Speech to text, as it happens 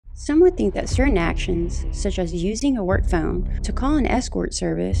Some would think that certain actions, such as using a work phone to call an escort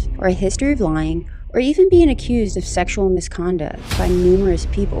service, or a history of lying, or even being accused of sexual misconduct by numerous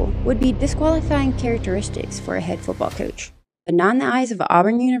people, would be disqualifying characteristics for a head football coach. But not in the eyes of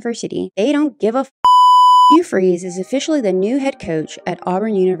Auburn University. They don't give a Hugh Freeze is officially the new head coach at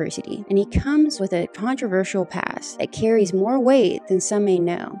Auburn University, and he comes with a controversial past that carries more weight than some may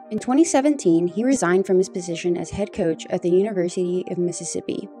know. In 2017, he resigned from his position as head coach at the University of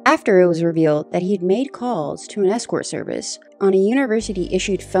Mississippi, after it was revealed that he had made calls to an escort service on a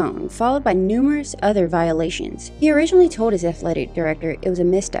university-issued phone, followed by numerous other violations. He originally told his athletic director it was a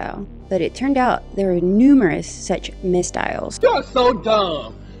misdial, but it turned out there were numerous such misdials. You're so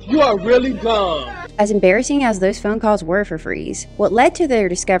dumb. You are really dumb. As embarrassing as those phone calls were for Freeze, what led to their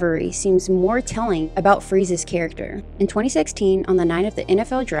discovery seems more telling about Freeze's character. In 2016, on the night of the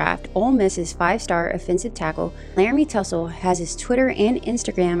NFL draft, Ole Miss's 5-star offensive tackle Laramie Tussle has his Twitter and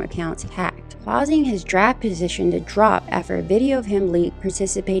Instagram accounts hacked, causing his draft position to drop after a video of him leaked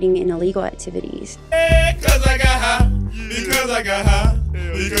participating in illegal activities.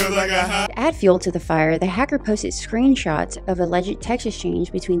 To add fuel to the fire, the hacker posted screenshots of alleged text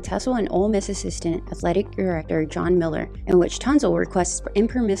exchange between Tussle and Ole Miss assistant athletic director John Miller, in which Tussle requests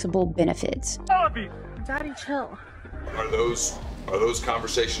impermissible benefits. Daddy, chill. Are those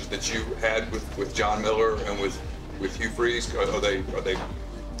conversations that you had with John Miller and with Hugh Freeze? Are they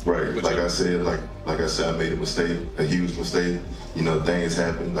right? Like I said, I made a mistake, a huge mistake. You know, things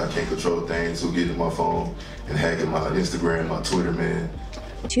happen. I can't control things. Who get in my phone and hacking my Instagram, my Twitter, man.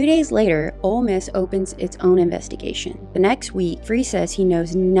 2 days later, Ole Miss opens its own investigation. The next week, Freeze says he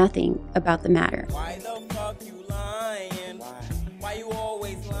knows nothing about the matter. Why the fuck you lying? Why you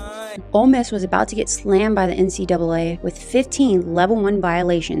always lying? Ole Miss was about to get slammed by the NCAA with 15 Level 1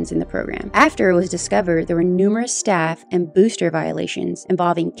 violations in the program. After it was discovered, there were numerous staff and booster violations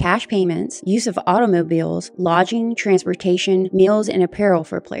involving cash payments, use of automobiles, lodging, transportation, meals, and apparel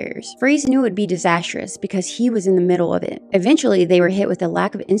for players. Freeze knew it would be disastrous because he was in the middle of it. Eventually, they were hit with a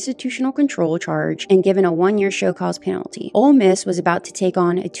lack of institutional control charge and given a 1-year show cause penalty. Ole Miss was about to take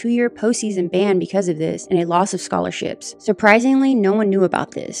on a 2-year postseason ban because of this and a loss of scholarships. Surprisingly, no one knew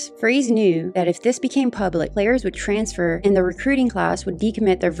about this. Freeze knew that if this became public, players would transfer and the recruiting class would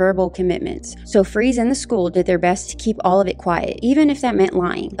decommit their verbal commitments. So Freeze and the school did their best to keep all of it quiet, even if that meant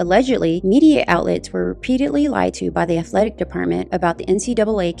lying. Allegedly, media outlets were repeatedly lied to by the athletic department about the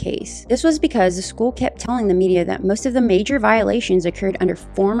NCAA case. This was because the school kept telling the media that most of the major violations occurred under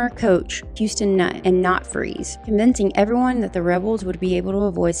former coach Houston Nutt and not Freeze, convincing everyone that the Rebels would be able to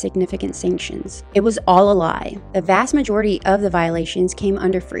avoid significant sanctions. It was all a lie. The vast majority of the violations came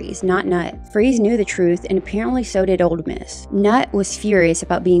under Freeze, not Nutt. Freeze knew the truth, and apparently so did Ole Miss. Nutt was furious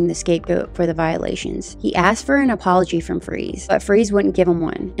about being the scapegoat for the violations. He asked for an apology from Freeze, but Freeze wouldn't give him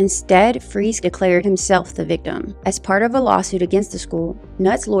one. Instead, Freeze declared himself the victim. As part of a lawsuit against the school,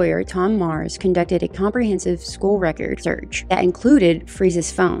 Nutt's lawyer, Tom Mars, conducted a comprehensive school record search that included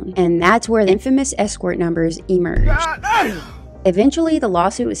Freeze's phone, and that's where the infamous escort numbers emerged. Eventually, the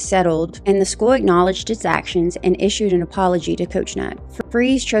lawsuit was settled, and the school acknowledged its actions and issued an apology to Coach Nutt.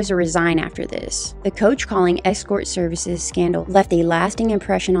 Freeze chose to resign after this. The coach calling escort services scandal left a lasting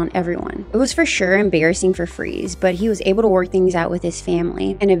impression on everyone. It was for sure embarrassing for Freeze, but he was able to work things out with his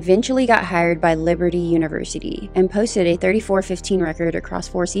family and eventually got hired by Liberty University and posted a 34-15 record across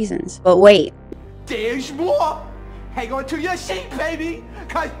 4 seasons. But wait. There's more. Hang on to your seat, baby,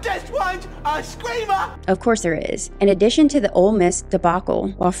 cause this one's a screamer! Of course there is. In addition to the Ole Miss debacle,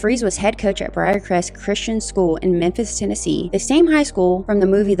 while Freeze was head coach at Briarcrest Christian School in Memphis, Tennessee, the same high school from the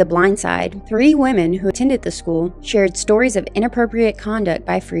movie The Blind Side, 3 women who attended the school shared stories of inappropriate conduct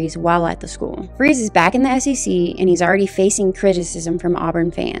by Freeze while at the school. Freeze is back in the SEC, and he's already facing criticism from Auburn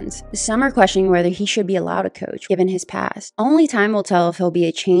fans. Some are questioning whether he should be allowed to coach, given his past. Only time will tell if he'll be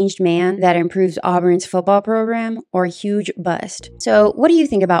a changed man that improves Auburn's football program or a huge bust. So what do you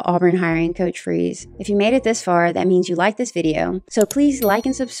think about Auburn hiring Coach Freeze? If you made it this far, that means you like this video. So please like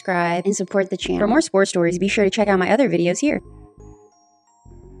and subscribe and support the channel. For more sports stories, be sure to check out my other videos here.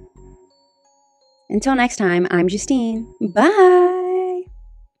 Until next time, I'm Justine. Bye!